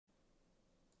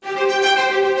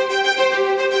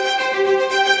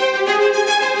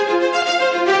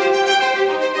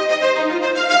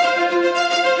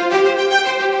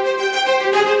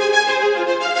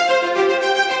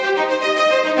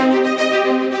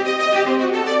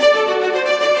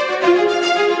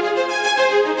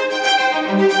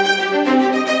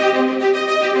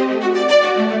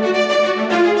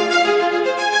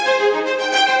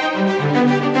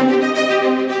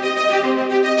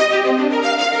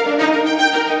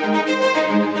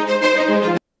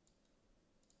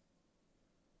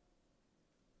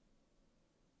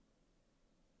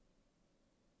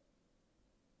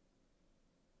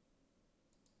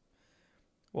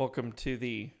Welcome to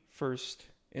the first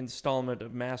installment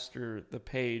of Master the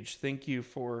Page. Thank you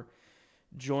for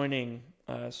joining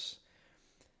us.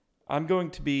 I'm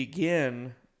going to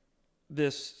begin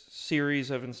this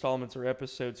series of installments or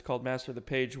episodes called Master the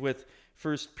Page with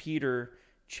 1 Peter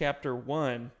chapter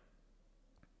 1.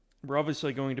 We're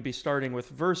obviously going to be starting with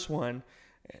verse 1.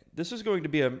 This is going to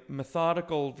be a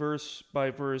methodical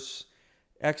verse-by-verse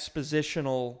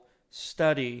expositional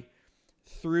study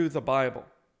through the Bible.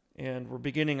 And we're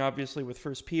beginning, obviously, with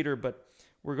 1 Peter, but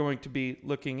we're going to be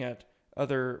looking at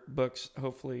other books,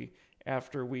 hopefully,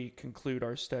 after we conclude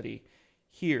our study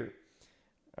here.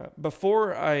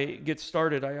 Before I get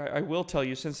started, I will tell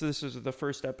you, since this is the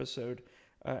first episode,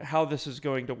 how this is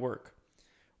going to work.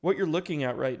 What you're looking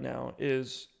at right now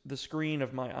is the screen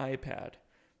of my iPad.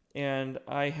 And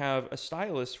I have a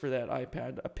stylus for that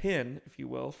iPad, a pen, if you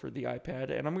will, for the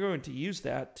iPad. And I'm going to use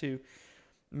that to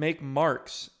make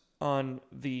marks on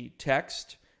the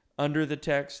text, under the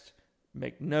text,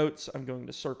 make notes. I'm going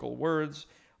to circle words,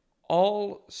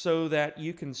 all so that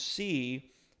you can see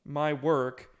my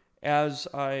work as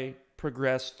I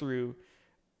progress through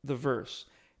the verse.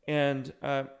 And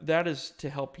that is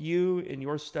to help you in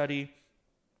your study.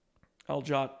 I'll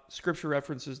jot scripture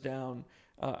references down.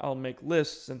 I'll make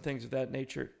lists and things of that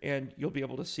nature, and you'll be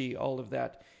able to see all of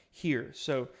that here.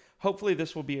 So hopefully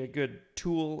this will be a good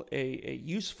tool, a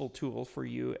useful tool for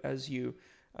you as you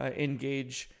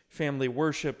engage family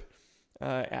worship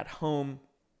at home,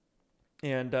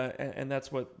 and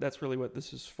that's really what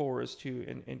this is for, is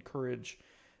to encourage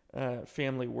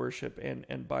family worship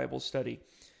and Bible study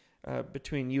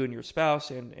between you and your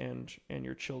spouse and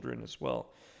your children as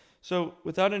well. So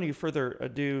without any further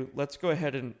ado, let's go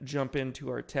ahead and jump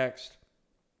into our text.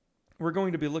 We're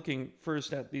going to be looking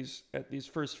first at these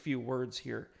first few words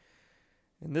here.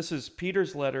 And this is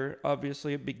Peter's letter.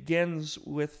 Obviously, it begins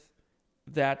with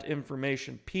that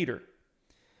information. Peter,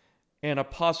 an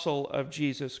apostle of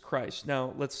Jesus Christ.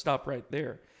 Now, let's stop right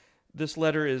there. This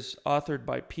letter is authored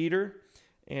by Peter,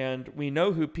 and we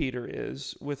know who Peter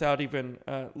is. Without even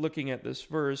looking at this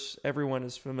verse, everyone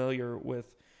is familiar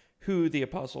with who the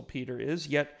apostle Peter is.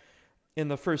 Yet, in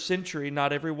the first century,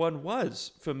 not everyone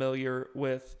was familiar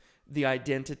with the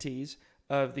identities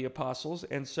of the apostles,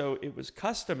 and so it was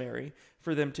customary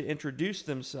for them to introduce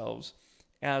themselves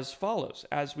as follows,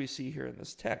 as we see here in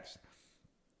this text.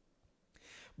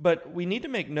 But we need to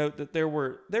make note that there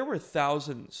were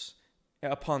thousands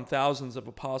upon thousands of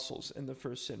apostles in the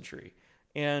first century,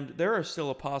 and there are still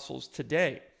apostles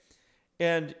today.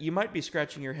 And you might be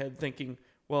scratching your head thinking,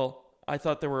 well, I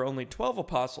thought there were only 12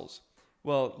 apostles.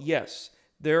 Well, yes,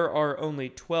 there are only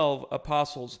 12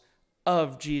 apostles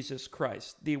of Jesus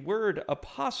Christ. The word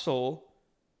apostle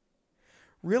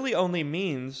really only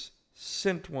means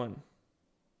sent one.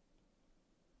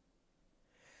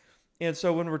 And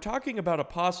so when we're talking about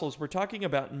apostles, we're talking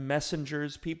about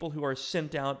messengers, people who are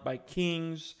sent out by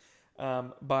kings,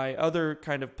 by other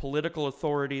kind of political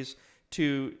authorities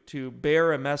to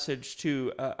bear a message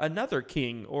to another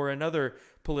king or another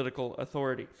political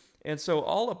authority. And so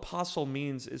all apostle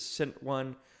means is sent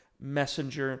one,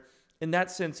 messenger. In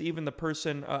that sense, even the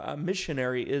person, a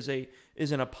missionary, is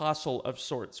an apostle of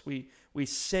sorts. We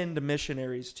send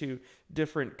missionaries to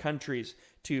different countries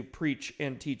to preach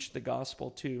and teach the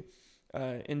gospel to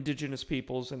indigenous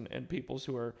peoples and peoples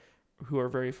who are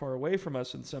very far away from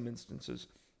us in some instances.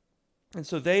 And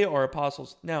so they are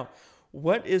apostles. Now,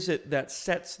 what is it that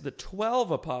sets the 12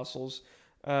 apostles,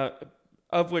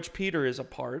 of which Peter is a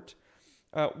part?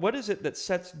 What is it that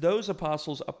sets those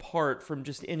apostles apart from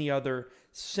just any other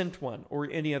sent one or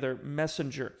any other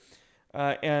messenger?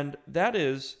 And that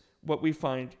is what we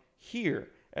find here.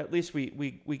 At least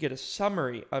we get a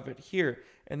summary of it here.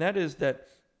 And that is that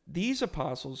these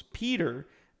apostles, Peter,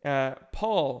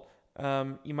 Paul,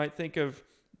 you might think of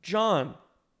John,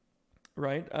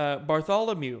 right?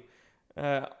 Bartholomew,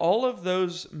 all of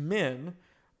those men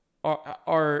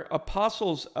are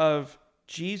apostles of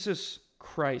Jesus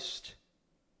Christ.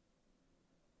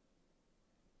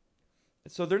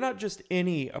 So they're not just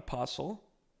any apostle.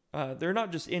 They're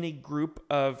not just any group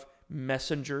of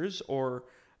messengers or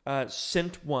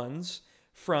sent ones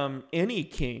from any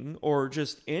king or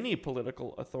just any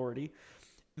political authority.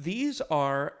 These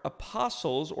are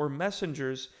apostles or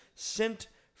messengers sent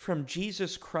from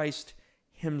Jesus Christ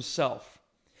himself.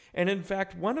 And in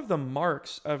fact, one of the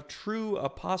marks of true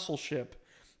apostleship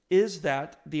is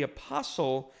that the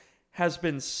apostle has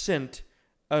been sent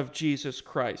of Jesus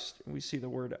Christ. We see the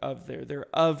word of there. They're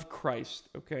of Christ,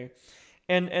 okay?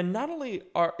 And not only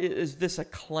is this a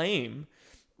claim,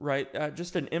 right,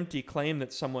 just an empty claim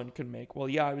that someone can make. Well,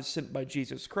 yeah, I was sent by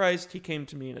Jesus Christ. He came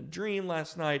to me in a dream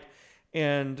last night,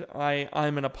 and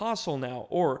I'm an apostle now,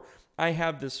 or I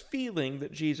have this feeling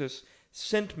that Jesus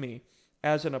sent me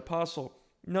as an apostle.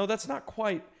 No, that's not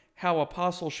quite how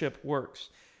apostleship works.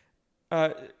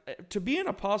 To be an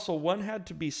apostle, one had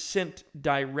to be sent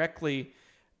directly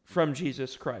from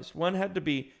Jesus Christ. One had to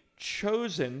be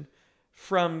chosen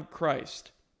from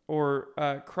Christ, or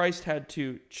Christ had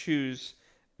to choose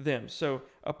them. So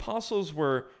apostles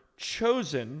were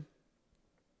chosen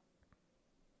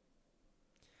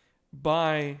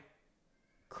by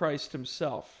Christ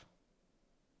himself.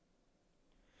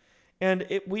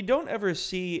 And we don't ever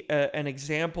see an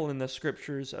example in the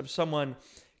scriptures of someone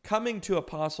coming to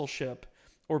apostleship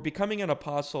or becoming an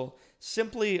apostle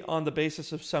simply on the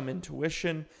basis of some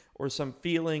intuition or some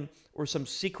feeling or some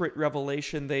secret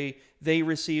revelation they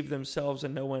received themselves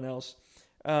and no one else.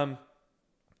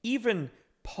 Even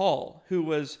Paul, who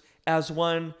was as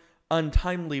one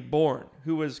untimely born,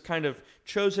 who was kind of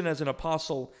chosen as an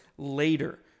apostle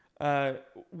later,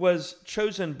 was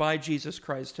chosen by Jesus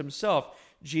Christ himself.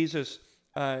 Jesus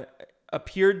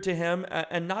appeared to him,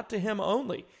 and not to him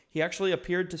only. He actually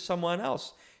appeared to someone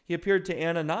else. He appeared to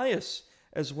Ananias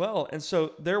as well. And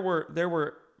so there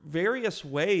were various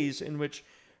ways in which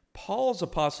Paul's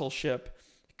apostleship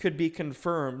could be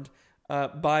confirmed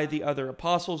by the other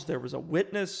apostles. There was a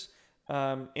witness,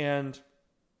 and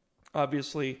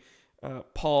obviously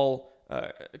Paul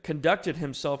conducted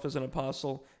himself as an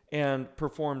apostle and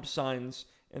performed signs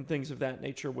and things of that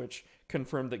nature, which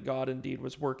confirmed that God indeed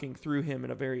was working through him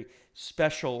in a very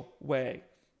special way.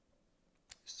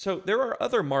 So there are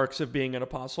other marks of being an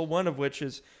apostle, one of which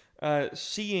is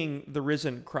seeing the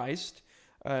risen Christ.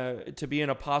 To be an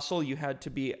apostle, you had to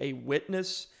be a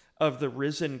witness of the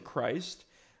risen Christ.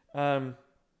 And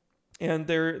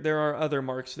there are other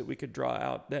marks that we could draw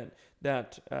out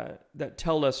that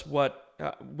tell us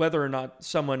whether or not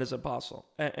someone is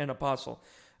an apostle.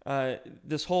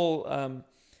 This whole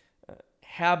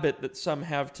habit that some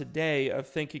have today of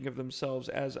thinking of themselves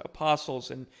as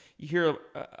apostles, and you hear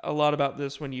a lot about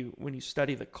this when you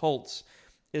study the cults,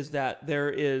 is that there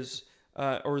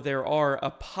are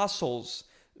apostles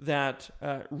that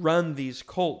run these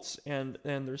cults, and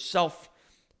they're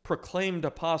self-proclaimed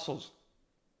apostles,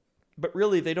 but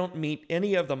really they don't meet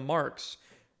any of the marks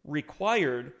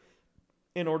required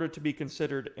in order to be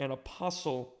considered an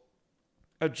apostle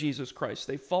of Jesus Christ.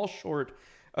 They fall short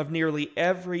of nearly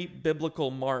every biblical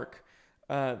mark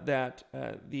that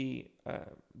a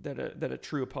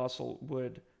true apostle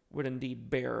would indeed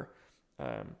bear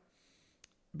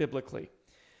biblically.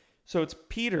 So it's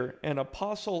Peter, an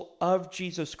apostle of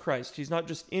Jesus Christ. He's not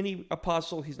just any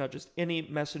apostle. He's not just any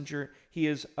messenger. He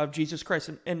is of Jesus Christ.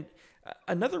 And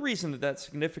another reason that that's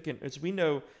significant is we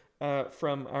know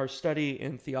from our study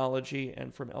in theology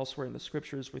and from elsewhere in the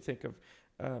scriptures, we think of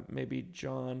maybe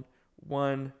John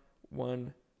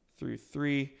 1:1 through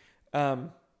 3.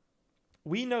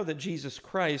 We know that Jesus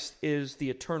Christ is the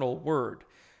eternal Word,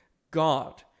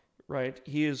 God, right?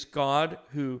 He is God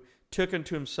who took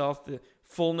unto himself the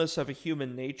fullness of a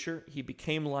human nature. He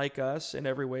became like us in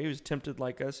every way. He was tempted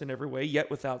like us in every way,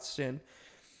 yet without sin.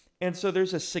 And so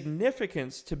there's a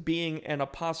significance to being an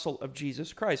apostle of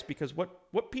Jesus Christ, because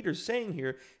what Peter's saying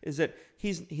here is that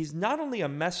he's not only a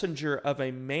messenger of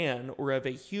a man or of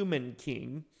a human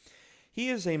king, he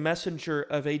is a messenger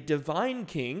of a divine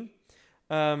king,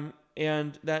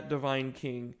 and that divine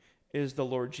king is the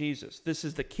Lord Jesus. This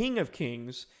is the King of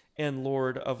Kings and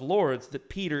Lord of Lords that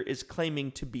Peter is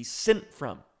claiming to be sent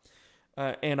from,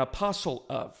 an apostle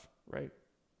of, right?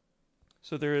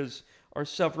 So there are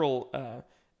several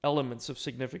elements of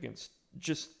significance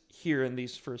just here in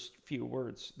these first few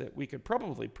words that we could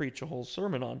probably preach a whole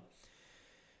sermon on.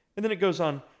 And then it goes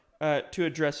on to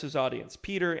address his audience.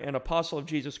 Peter, an apostle of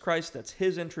Jesus Christ, that's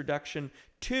his introduction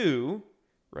to,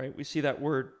 right? We see that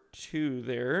word to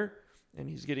there, and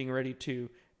he's getting ready to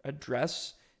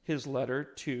address his letter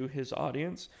to his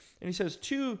audience. And he says,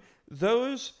 to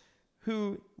those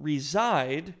who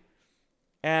reside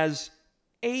as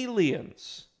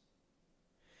aliens.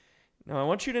 Now, I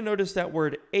want you to notice that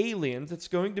word aliens. It's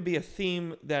going to be a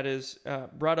theme that is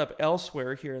brought up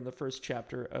elsewhere here in the first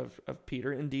chapter of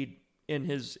Peter, indeed in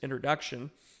his introduction,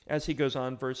 as he goes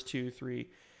on, verse 2, 3,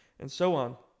 and so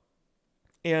on.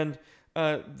 And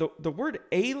the word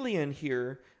alien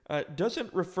here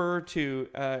doesn't refer to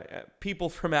people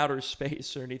from outer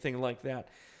space or anything like that.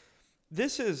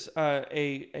 This is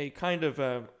a kind of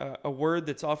a word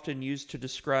that's often used to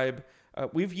describe.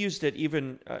 We've used it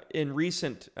even in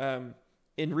recent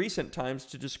times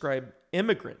to describe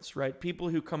immigrants, right? People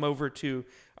who come over to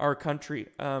our country,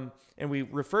 and we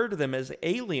refer to them as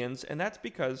aliens, and that's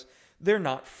because they're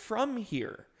not from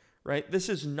here, right? This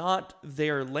is not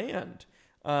their land,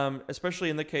 especially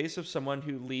in the case of someone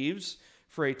who leaves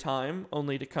for a time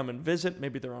only to come and visit.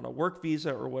 Maybe they're on a work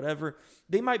visa or whatever.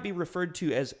 They might be referred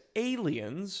to as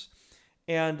aliens,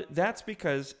 and that's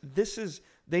because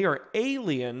they are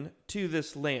alien to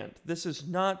this land. This is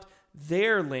not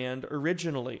their land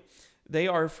originally. They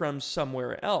are from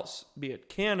somewhere else, be it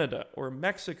Canada or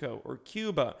Mexico or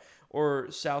Cuba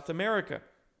or South America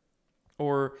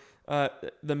or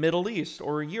the Middle East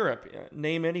or Europe.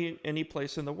 Name any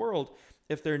place in the world.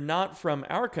 If they're not from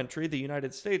our country, the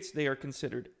United States, they are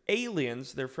considered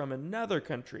aliens. They're from another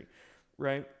country,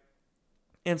 right?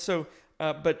 And so,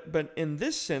 but in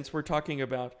this sense, we're talking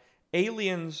about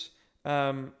aliens,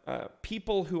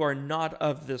 people who are not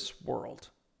of this world,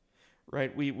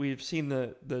 right? We've seen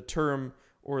the term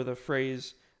or the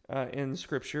phrase in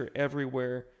Scripture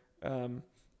everywhere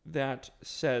that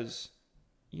says,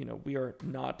 we are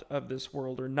not of this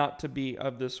world or not to be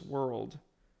of this world.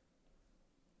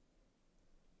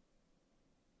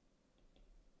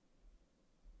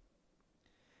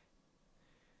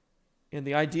 And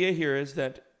the idea here is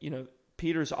that,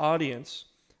 Peter's audience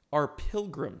are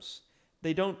pilgrims.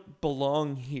 They don't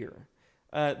belong here.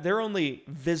 They're only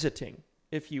visiting,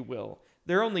 if you will.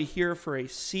 They're only here for a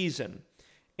season.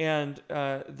 And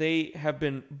they have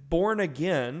been born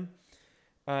again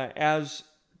as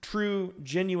true,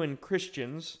 genuine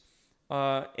Christians.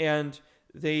 And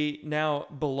they now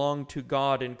belong to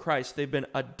God in Christ. They've been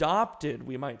adopted,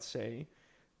 we might say.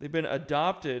 They've been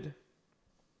adopted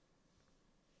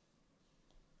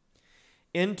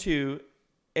into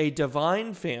a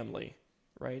divine family,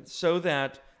 right? So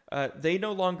that they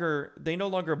no longer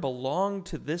belong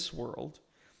to this world.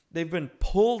 They've been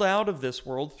pulled out of this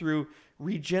world through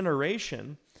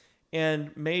regeneration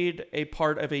and made a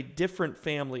part of a different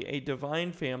family, a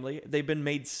divine family. They've been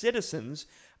made citizens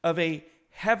of a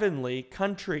heavenly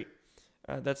country.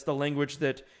 That's the language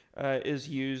that is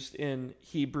used in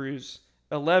Hebrews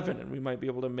 11, and we might be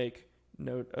able to make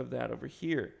note of that over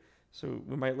here. So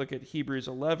we might look at Hebrews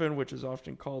 11, which is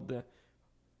often called the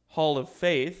Hall of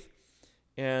Faith,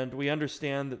 and we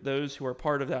understand that those who are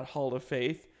part of that Hall of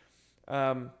Faith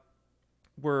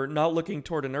were not looking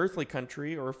toward an earthly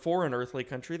country or for an earthly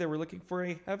country. They were looking for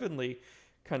a heavenly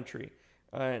country.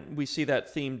 And we see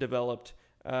that theme developed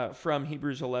from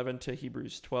Hebrews 11 to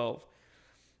Hebrews 12.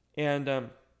 And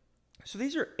so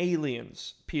these are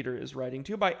aliens Peter is writing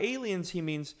to. By aliens, he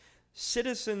means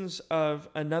citizens of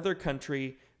another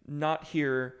country not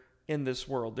here in this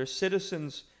world. They're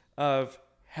citizens of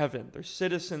heaven. They're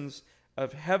citizens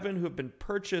of heaven who have been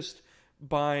purchased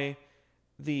by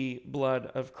the blood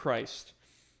of Christ.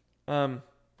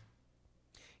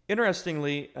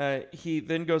 Interestingly, he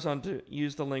then goes on to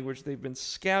use the language, they've been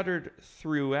scattered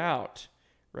throughout,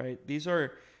 right? These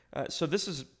are, so this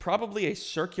is probably a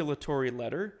circulatory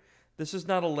letter. This is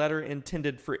not a letter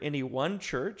intended for any one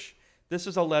church. This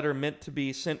is a letter meant to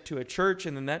be sent to a church,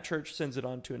 and then that church sends it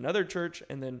on to another church,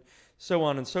 and then so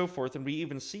on and so forth. And we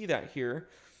even see that here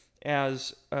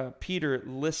as Peter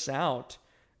lists out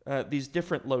these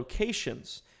different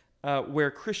locations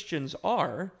where Christians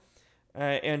are.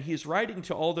 And he's writing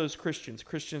to all those Christians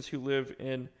who live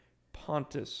in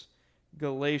Pontus,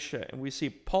 Galatia. And we see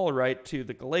Paul write to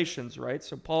the Galatians, right?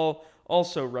 So Paul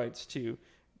also writes to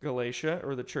Galatia,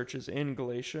 or the churches in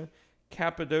Galatia,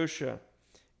 Cappadocia,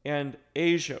 and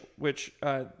Asia, which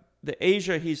the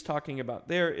Asia he's talking about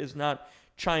there is not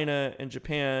China and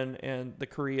Japan and the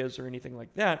Koreas or anything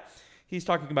like that. He's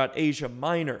talking about Asia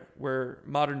Minor, where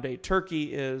modern-day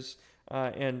Turkey is,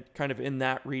 and kind of in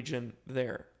that region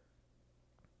there.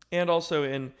 And also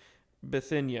in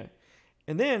Bithynia.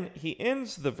 And then he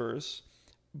ends the verse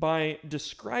by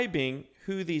describing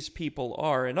who these people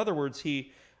are. In other words,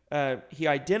 he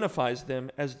identifies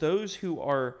them as those who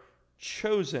are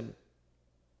chosen.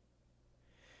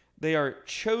 They are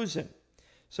chosen.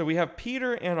 So we have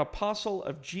Peter, an apostle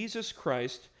of Jesus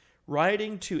Christ,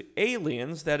 writing to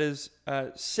aliens, that is,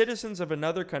 citizens of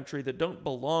another country that don't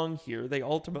belong here. They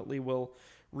ultimately will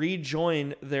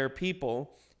rejoin their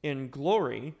people in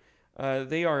glory.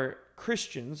 They are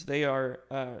Christians. They are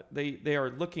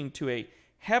looking to a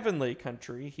heavenly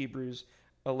country, Hebrews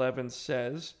 11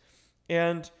 says.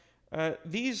 And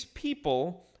these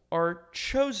people are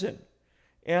chosen.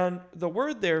 And the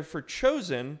word there for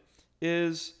chosen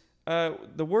is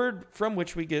the word from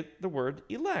which we get the word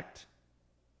elect.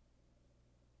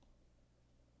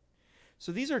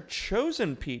 So these are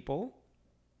chosen people.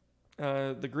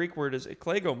 The Greek word is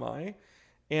eklegomai,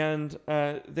 and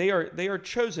they are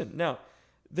chosen. Now,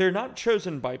 they're not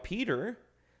chosen by Peter.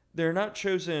 They're not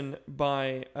chosen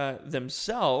by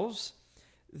themselves.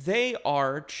 They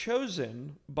are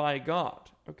chosen by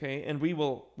God. Okay, and we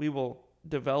will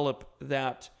develop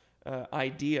that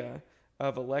idea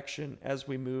of election as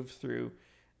we move through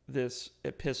this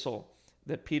epistle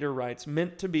that Peter writes,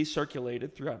 meant to be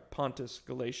circulated throughout Pontus,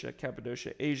 Galatia,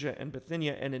 Cappadocia, Asia, and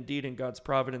Bithynia, and indeed in God's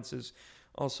providences,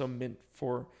 also meant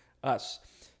for us.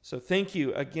 So thank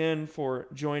you again for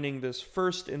joining this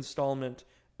first installment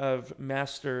of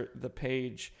Master the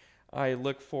Page. I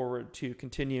look forward to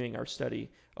continuing our study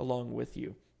along with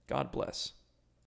you. God bless.